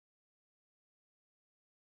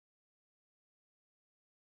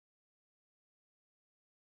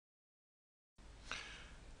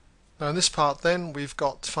Now in this part then we've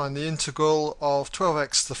got to find the integral of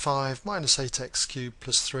 12x to the 5 minus 8x cubed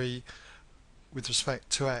plus 3 with respect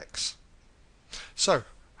to x. So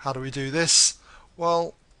how do we do this?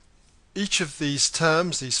 Well, each of these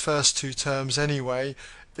terms, these first two terms anyway,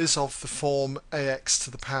 is of the form ax to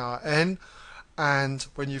the power n, and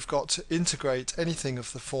when you've got to integrate anything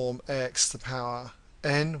of the form ax to the power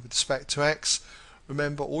n with respect to x,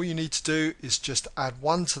 remember all you need to do is just add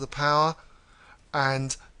 1 to the power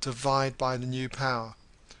and divide by the new power.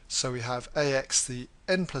 So we have ax to the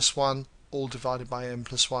n plus 1 all divided by n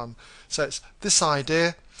plus 1. So it's this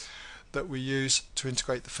idea that we use to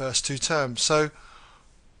integrate the first two terms. So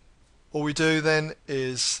all we do then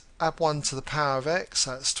is add 1 to the power of x,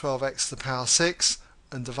 that's 12x to the power 6,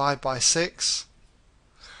 and divide by 6.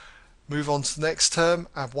 Move on to the next term,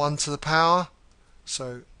 add 1 to the power,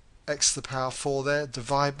 so x to the power 4 there,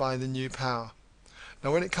 divide by the new power.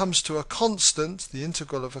 Now when it comes to a constant, the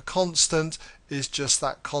integral of a constant is just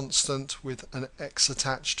that constant with an x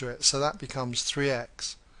attached to it, so that becomes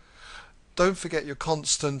 3x. Don't forget your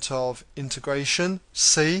constant of integration,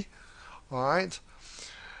 c. Alright,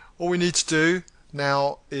 all we need to do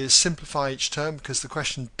now is simplify each term, because the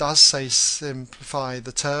question does say simplify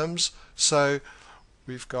the terms. So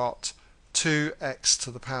we've got 2x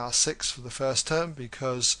to the power 6 for the first term,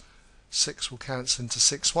 because 6 will cancel into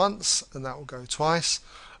 6 once, and that will go twice.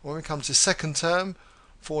 When we come to the second term,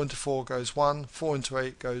 4 into 4 goes 1, 4 into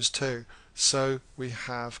 8 goes 2. So we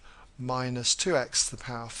have minus 2x to the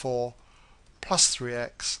power 4 plus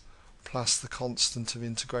 3x plus the constant of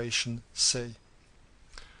integration c.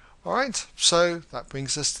 Alright, so that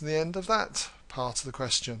brings us to the end of that part of the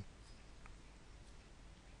question.